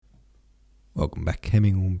Welcome back,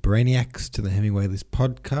 Hemingway Brainiacs, to the Hemingway List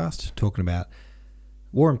podcast, talking about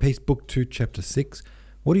War and Peace, Book 2, Chapter 6.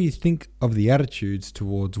 What do you think of the attitudes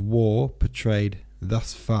towards war portrayed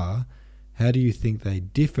thus far? How do you think they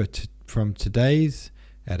differ from today's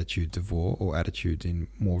attitudes of war or attitudes in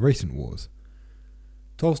more recent wars?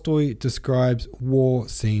 Tolstoy describes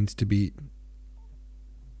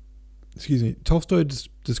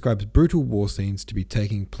describes brutal war scenes to be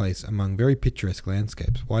taking place among very picturesque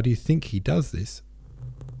landscapes. Why do you think he does this?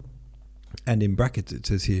 And in brackets it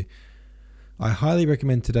says here, I highly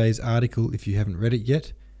recommend today's article if you haven't read it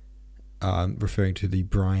yet, referring to the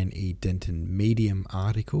Brian E. Denton Medium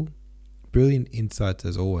article. Brilliant insights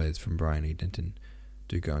as always from Brian E. Denton.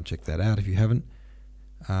 Do go and check that out if you haven't.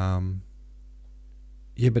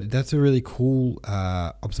 But that's a really cool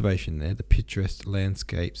observation there. The picturesque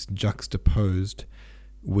landscapes juxtaposed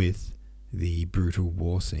with the brutal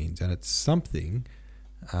war scenes. And it's something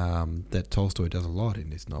that Tolstoy does a lot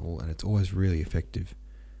in this novel, and it's always really effective.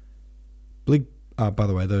 By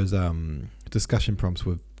the way, those discussion prompts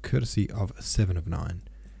were courtesy of 7 of 9.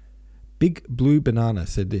 Big Blue Banana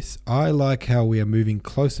said this: I like how we are moving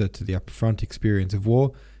closer to the upfront experience of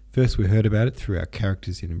war. First we heard about it through our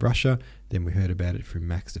characters in Russia, then we heard about it through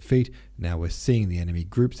Mac's defeat. Now we're seeing the enemy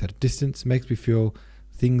groups at a distance. Makes me feel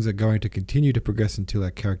things are going to continue to progress until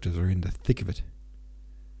our characters are in the thick of it.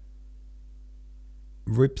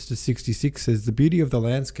 Ripster66 says, the beauty of the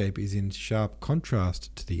landscape is in sharp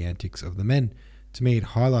contrast to the antics of the men. To me it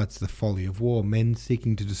highlights the folly of war, men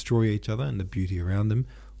seeking to destroy each other and the beauty around them,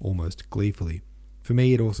 almost gleefully. For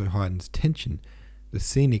me it also heightens tension. The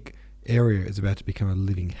scenic area is about to become a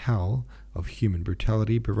living hell of human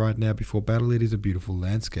brutality, but right now before battle it is a beautiful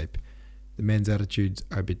landscape. The men's attitudes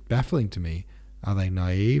are a bit baffling to me. Are they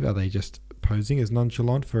naive? Are they just posing as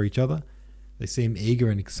nonchalant for each other? They seem eager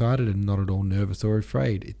and excited and not at all nervous or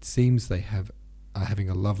afraid. It seems they are having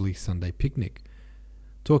a lovely Sunday picnic.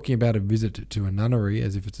 Talking about a visit to a nunnery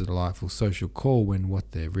as if it's a delightful social call when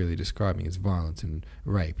what they're really describing as violence and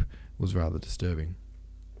rape was rather disturbing.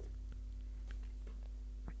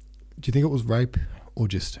 Do you think it was rape or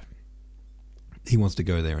just he wants to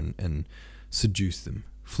go there and seduce them,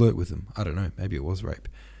 flirt with them? I don't know. Maybe it was rape.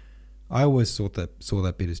 I always saw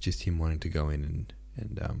that bit as just him wanting to go in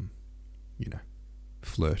and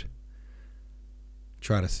flirt.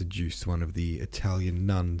 Try to seduce one of the Italian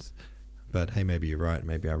nuns. But hey, maybe you're right.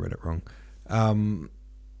 Maybe I read it wrong.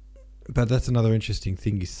 But that's another interesting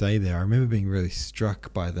thing you say there. I remember being really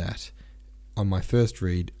struck by that on my first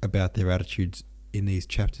read about their attitudes in these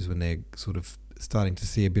chapters when they're sort of starting to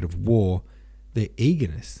see a bit of war. Their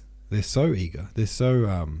eagerness. They're so eager. They're so,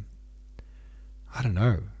 I don't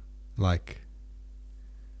know,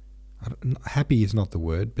 happy is not the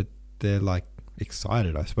word, but they're like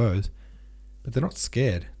excited, I suppose. But they're not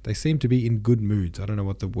scared. They seem to be in good moods. I don't know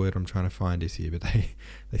what the word I'm trying to find is here, but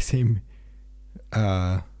they seem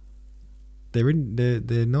they're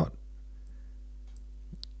not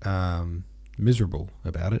miserable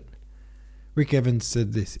about it. Rick Evans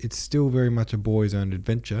said this: it's still very much a boy's own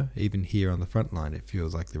adventure. Even here on the front line, it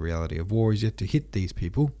feels like the reality of war is yet to hit these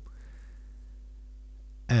people.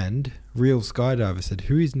 And Real Skydiver said,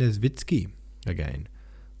 who is Nesvitsky again?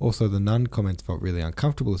 Also, the nun comments felt really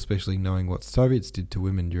uncomfortable, especially knowing what Soviets did to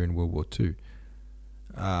women during World War II.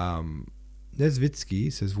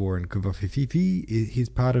 Nesvitsky, says Warren Kovafifi, he's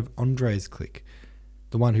part of Andrei's clique,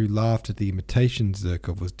 the one who laughed at the imitations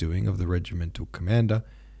Zherkov was doing of the regimental commander,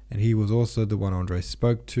 and he was also the one Andrei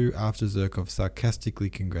spoke to after Zherkov sarcastically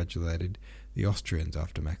congratulated the Austrians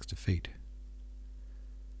after Mac's defeat.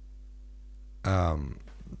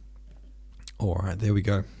 Alright, there we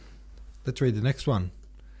go. Let's read the next one.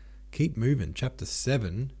 Keep moving. Chapter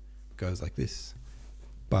 7 goes like this.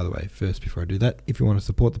 By the way, first, before I do that, if you want to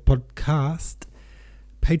support the podcast,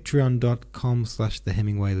 patreon.com/the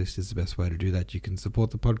Hemingway List is the best way to do that. You can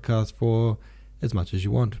support the podcast for as much as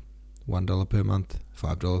you want. $1 per month,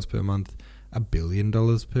 $5 per month, $1 billion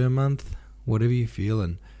per month, whatever you're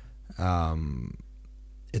feeling.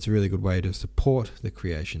 It's a really good way to support the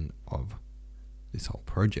creation of this whole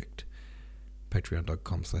project.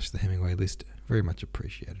 Patreon.com/the Hemingway List. Very much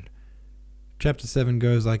appreciated. Chapter 7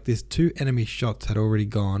 goes like this. 2 enemy shots had already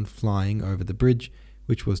gone flying over the bridge,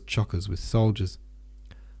 which was chockers with soldiers.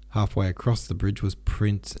 Halfway across the bridge was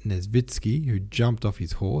Prince Nesvitsky, who jumped off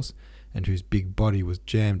his horse and whose big body was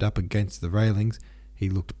jammed up against the railings. He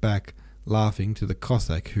looked back, laughing, to the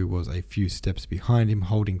Cossack who was a few steps behind him,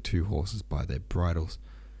 holding 2 horses by their bridles.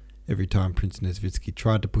 Every time Prince Nesvitsky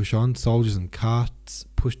tried to push on, soldiers and carts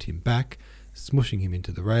pushed him back, smushing him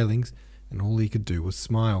into the railings, and all he could do was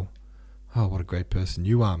smile. "Oh, what a great person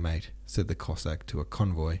you are, mate," said the Cossack to a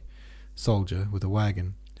convoy. soldier with a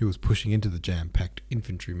wagon, who was pushing into the jam-packed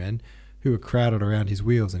infantrymen who were crowded around his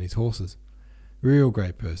wheels and his horses. Real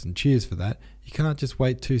great person, cheers for that. You can't just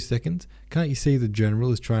wait 2 seconds. Can't you see the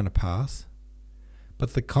general is trying to pass?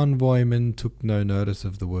 But the convoyman took no notice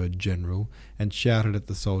of the word general and shouted at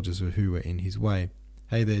the soldiers who were in his way.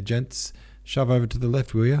 Hey there, gents, shove over to the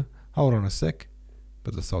left, will you? Hold on a sec.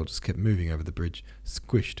 But the soldiers kept moving over the bridge,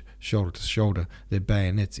 squished shoulder to shoulder, their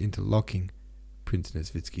bayonets interlocking. Prince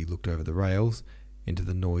Nesvitsky looked over the rails into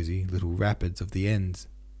the noisy little rapids of the ends,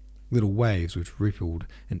 little waves which rippled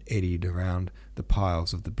and eddied around the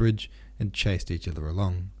piles of the bridge and chased each other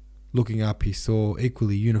along. Looking up, he saw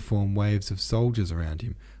equally uniform waves of soldiers around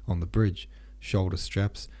him on the bridge, shoulder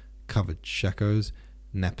straps, covered shakos,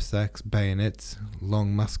 knapsacks, bayonets,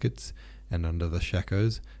 long muskets, and under the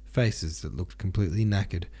shakos, faces that looked completely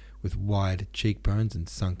knackered, with wide cheekbones and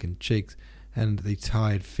sunken cheeks, and the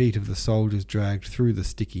tired feet of the soldiers dragged through the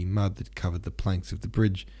sticky mud that covered the planks of the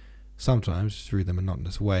bridge, sometimes through the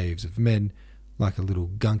monotonous waves of men, like a little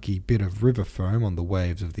gunky bit of river foam on the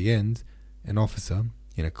waves of the ends. An officer,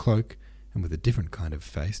 in a cloak, and with a different kind of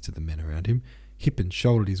face to the men around him, hip and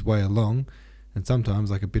shouldered his way along, and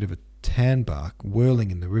sometimes like a bit of a tanbark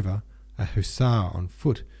whirling in the river, a hussar on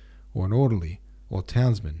foot, or an orderly, or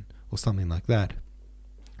townsman, or something like that,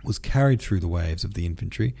 was carried through the waves of the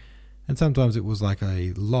infantry, and sometimes it was like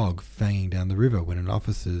a log fanging down the river when an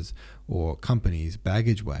officer's or company's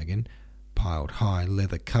baggage wagon, piled high,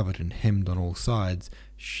 leather-covered and hemmed on all sides,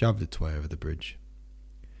 shoved its way over the bridge.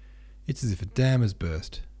 It's as if a dam has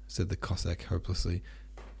burst, said the Cossack hopelessly.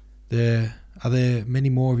 Are there many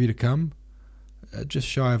more of you to come? Just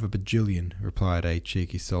shy of a bajillion, replied a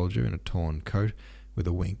cheeky soldier in a torn coat, with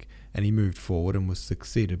a wink, and he moved forward and was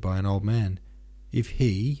succeeded by an old man. If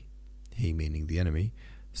he meaning the enemy,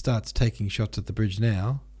 starts taking shots at the bridge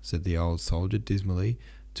now, said the old soldier dismally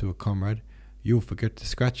to a comrade, you'll forget to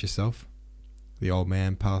scratch yourself. The old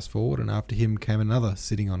man passed forward, and after him came another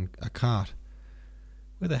sitting on a cart.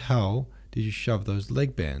 Where the hell did you shove those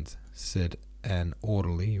leg bands? Said an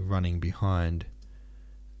orderly, running behind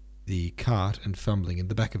the cart and fumbling in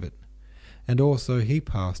the back of it. And also he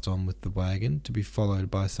passed on with the wagon, to be followed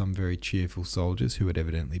by some very cheerful soldiers who had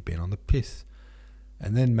evidently been on the piss.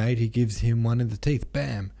 And then, mate, he gives him one in the teeth,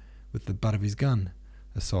 bam, with the butt of his gun.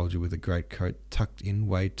 A soldier with a greatcoat tucked in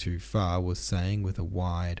way too far was saying with a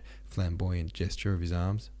wide, flamboyant gesture of his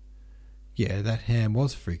arms. Yeah, that ham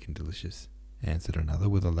was freaking delicious, answered another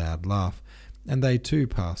with a loud laugh, and they too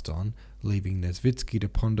passed on, leaving Nesvitsky to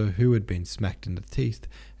ponder who had been smacked in the teeth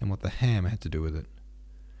and what the ham had to do with it.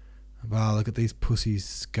 Bah, look at these pussies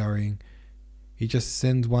scurrying. He just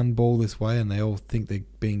sends one ball this way and they all think they're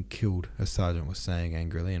being killed, a sergeant was saying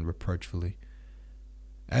angrily and reproachfully.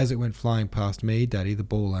 As it went flying past me, Daddy, the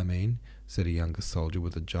ball I mean, said a younger soldier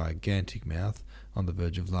with a gigantic mouth, on the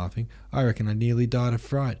verge of laughing. I reckon I nearly died of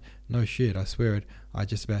fright. No shit, I swear it, I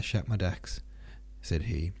just about shat my dacks, said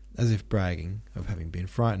he, as if bragging of having been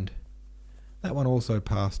frightened. That one also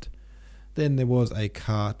passed. Then there was a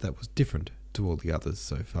cart that was different to all the others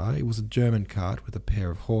so far. It was a German cart with a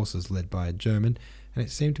pair of horses led by a German, and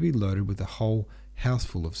it seemed to be loaded with a whole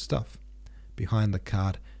houseful of stuff. Behind the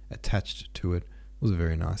cart, attached to it, was a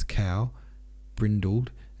very nice cow,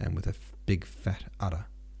 brindled and with a big fat udder.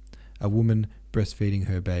 A woman breastfeeding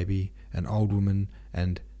her baby, an old woman,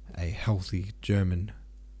 and a healthy German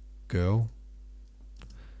girl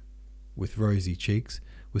with rosy cheeks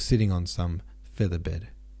were sitting on some feather bed.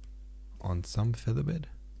 On some feather bed?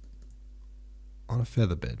 On a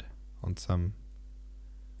feather bed. On some...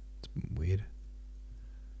 It's weird.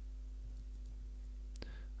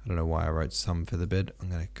 I don't know why I wrote some feather bed. I'm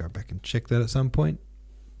going to go back and check that at some point.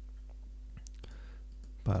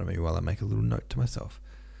 Pardon me while I make a little note to myself.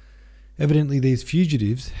 Evidently these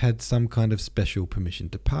fugitives had some kind of special permission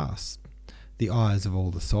to pass. The eyes of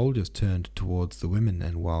all the soldiers turned towards the women,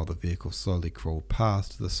 and while the vehicle slowly crawled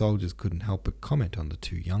past, the soldiers couldn't help but comment on the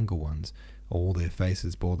two younger ones. All their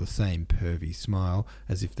faces bore the same pervy smile,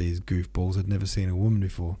 as if these goofballs had never seen a woman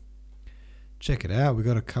before. Check it out, we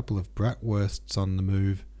got a couple of bratwursts on the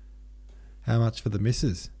move. How much for the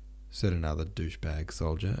missus? Said another douchebag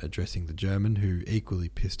soldier, addressing the German, who, equally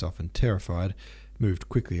pissed off and terrified, moved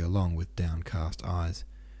quickly along with downcast eyes.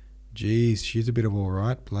 Geez, she's a bit of all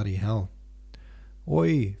right, bloody hell.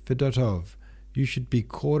 Oi, Fedotov, you should be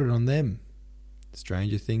quartered on them.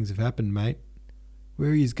 Stranger things have happened, mate.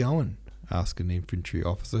 Where are yous going? Asked an infantry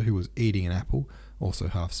officer who was eating an apple, also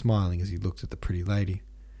half smiling as he looked at the pretty lady.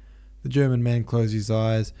 The German man closed his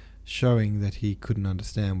eyes, showing that he couldn't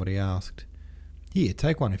understand what he asked. Here,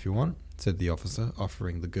 take one if you want, said the officer,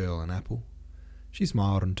 offering the girl an apple. She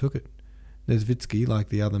smiled and took it. Nesvitsky, like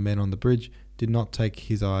the other men on the bridge, did not take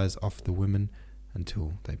his eyes off the women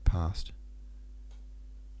until they passed.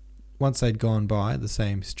 Once they'd gone by, the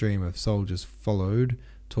same stream of soldiers followed,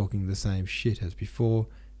 talking the same shit as before,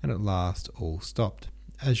 and at last all stopped.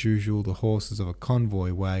 As usual, the horses of a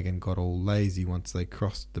convoy wagon got all lazy once they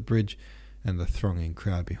crossed the bridge, and the thronging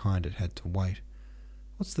crowd behind it had to wait.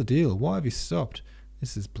 "What's the deal? Why have you stopped?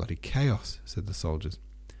 This is bloody chaos," said the soldiers.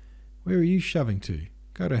 "Where are you shoving to?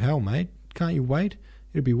 Go to hell, mate. Can't you wait?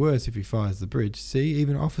 It'd be worse if he fires the bridge. See,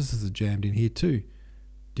 even officers are jammed in here too,"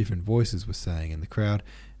 different voices were saying in the crowd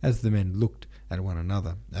as the men looked at one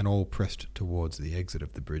another, and all pressed towards the exit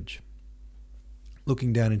of the bridge.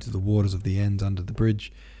 Looking down into the waters of the ends under the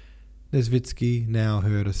bridge, Nesvitsky now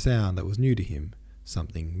heard a sound that was new to him,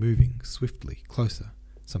 something moving swiftly closer,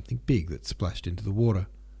 something big that splashed into the water.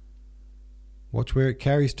 "Watch where it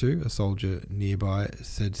carries to," a soldier nearby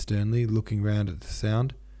said sternly, looking round at the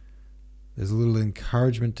sound. "There's a little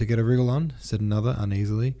encouragement to get a wriggle on," said another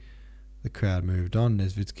uneasily. The crowd moved on.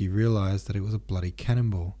 Nesvitsky realised that it was a bloody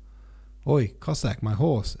cannonball. "Oi, Cossack, my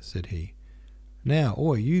horse," said he. "Now,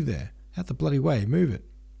 oi, you there, out the bloody way, move it."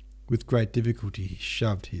 With great difficulty he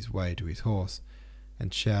shoved his way to his horse,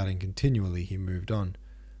 and shouting continually he moved on.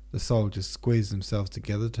 The soldiers squeezed themselves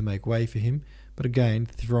together to make way for him, but again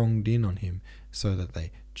thronged in on him, so that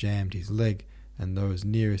they jammed his leg, and those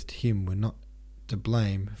nearest him were not to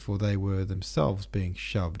blame, for they were themselves being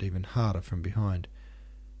shoved even harder from behind.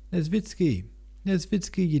 "Nesvitsky!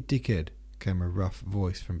 Nesvitsky, you dickhead!" came a rough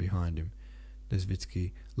voice from behind him.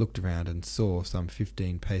 Nesvitsky looked around and saw, some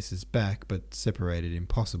 15 paces back, but separated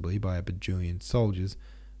impossibly by a bajillion soldiers,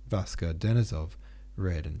 Vaska Denisov,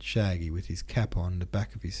 red and shaggy, with his cap on the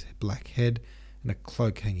back of his black head and a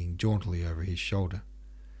cloak hanging jauntily over his shoulder.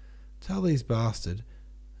 "Tell these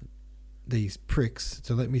pricks,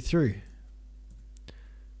 to let me through,"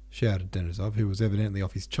 shouted Denisov, who was evidently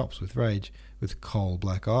off his chops with rage, with coal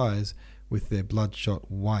black eyes, with their bloodshot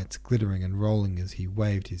whites glittering and rolling as he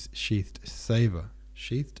waved his sheathed sabre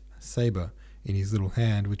in his little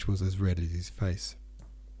hand, which was as red as his face.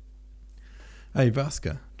 "Hey,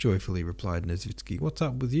 Vaska," joyfully replied Nesvitsky, "what's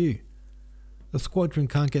up with you?" "The squadron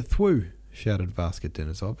can't get through," shouted Vaska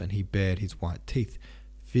Denisov, and he bared his white teeth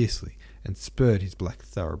fiercely and spurred his black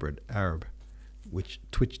thoroughbred Arab, which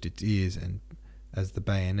twitched its ears and as the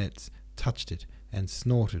bayonets touched it, and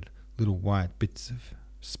snorted, little white bits of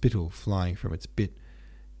spittle flying from its bit,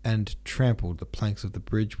 and trampled the planks of the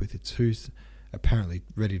bridge with its hoofs, apparently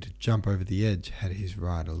ready to jump over the edge had his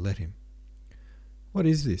rider let him. "What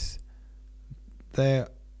is this? They're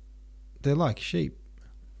like sheep,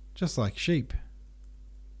 just like sheep.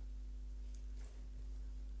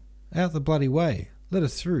 Out the bloody way! Let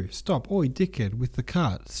us through! Stop, oi, dickhead, with the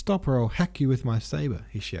cart! Stop or I'll hack you with my sabre!"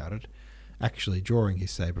 he shouted, actually drawing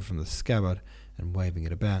his sabre from the scabbard and waving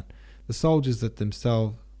it about. The soldiers shat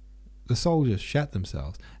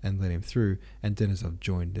themselves and let him through, and Denisov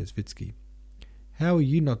joined Nesvitsky. "How are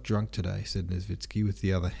you not drunk today?" said Nesvitsky, when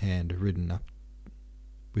the other had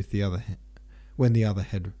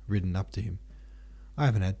ridden up to him. "I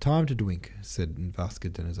haven't had time to drink," said Vaska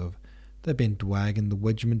Denisov. "They've been dwagging the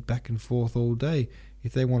regiment back and forth all day.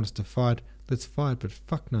 If they want us to fight, let's fight, but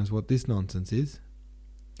fuck knows what this nonsense is."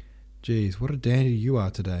 "Geez, what a dandy you are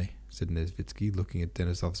today," said Nesvitsky, looking at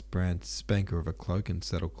Denisov's brand spanker of a cloak and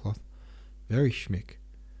saddlecloth. "Very schmick."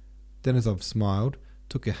 Denisov smiled,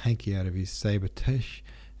 took a hanky out of his sabre-tesh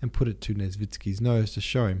and put it to Nesvitsky's nose to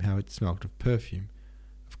show him how it smelt of perfume.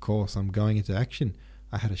 "Of course, I'm going into action.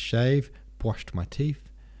 I had a shave, brushed my teeth,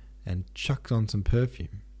 and chucked on some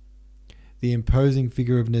perfume." The imposing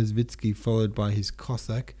figure of Nesvitsky, followed by his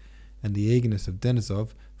Cossack, and the eagerness of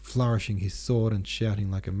Denisov, flourishing his sword and shouting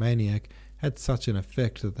like a maniac, had such an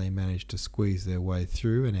effect that they managed to squeeze their way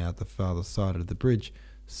through and out the farther side of the bridge,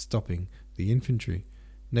 stopping the infantry.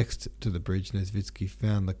 Next to the bridge, Nesvitsky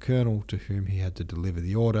found the colonel, to whom he had to deliver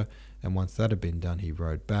the order, and once that had been done he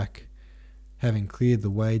rode back. Having cleared the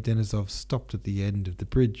way, Denisov stopped at the end of the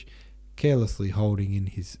bridge, carelessly holding in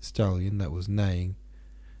his stallion that was neighing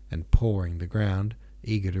and pawing the ground,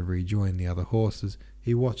 eager to rejoin the other horses.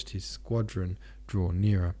 He watched his squadron draw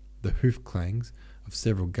nearer. The hoof clangs of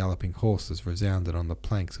several galloping horses resounded on the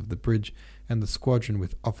planks of the bridge, and the squadron,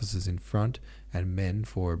 with officers in front and men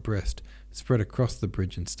four abreast, spread across the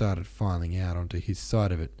bridge and started filing out onto his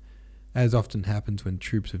side of it. As often happens when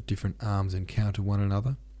troops of different arms encounter one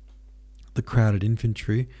another, the crowded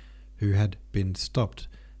infantry, who had been stopped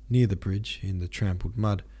near the bridge in the trampled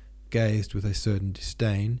mud, gazed with a certain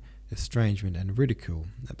disdain, estrangement and ridicule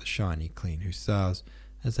at the shiny clean hussars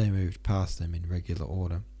as they moved past them in regular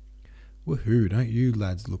order. "Woohoo, don't you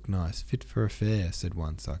lads look nice, fit for a fair," said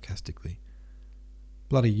one sarcastically.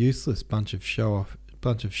 Bloody useless bunch of show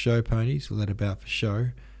ponies led about for show,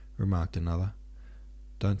 remarked another.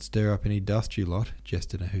 Don't stir up any dust, you lot,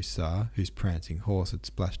 jested a hussar, whose prancing horse had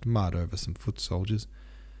splashed mud over some foot soldiers.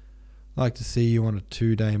 Like to see you on a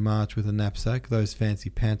 2-day march with a knapsack. Those fancy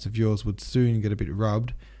pants of yours would soon get a bit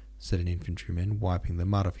rubbed, said an infantryman, wiping the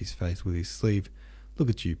mud off his face with his sleeve. Look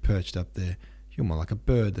at you perched up there. You're more like a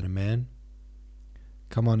bird than a man.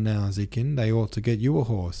 Come on now, Zikin, they ought to get you a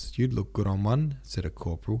horse. You'd look good on one, said a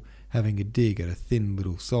corporal, having a dig at a thin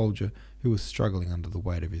little soldier who was struggling under the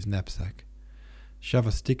weight of his knapsack. Shove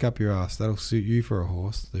a stick up your ass, that'll suit you for a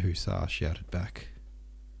horse, the hussar shouted back.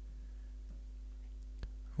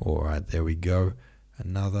 Alright, there we go.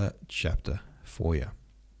 Another chapter for you.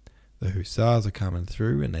 The hussars are coming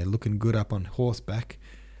through and they're looking good up on horseback,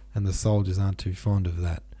 and the soldiers aren't too fond of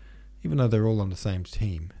that, even though they're all on the same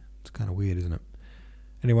team. It's kind of weird, isn't it?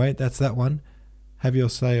 Anyway, that's that one. Have your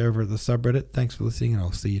say over at the subreddit. Thanks for listening, and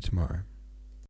I'll see you tomorrow.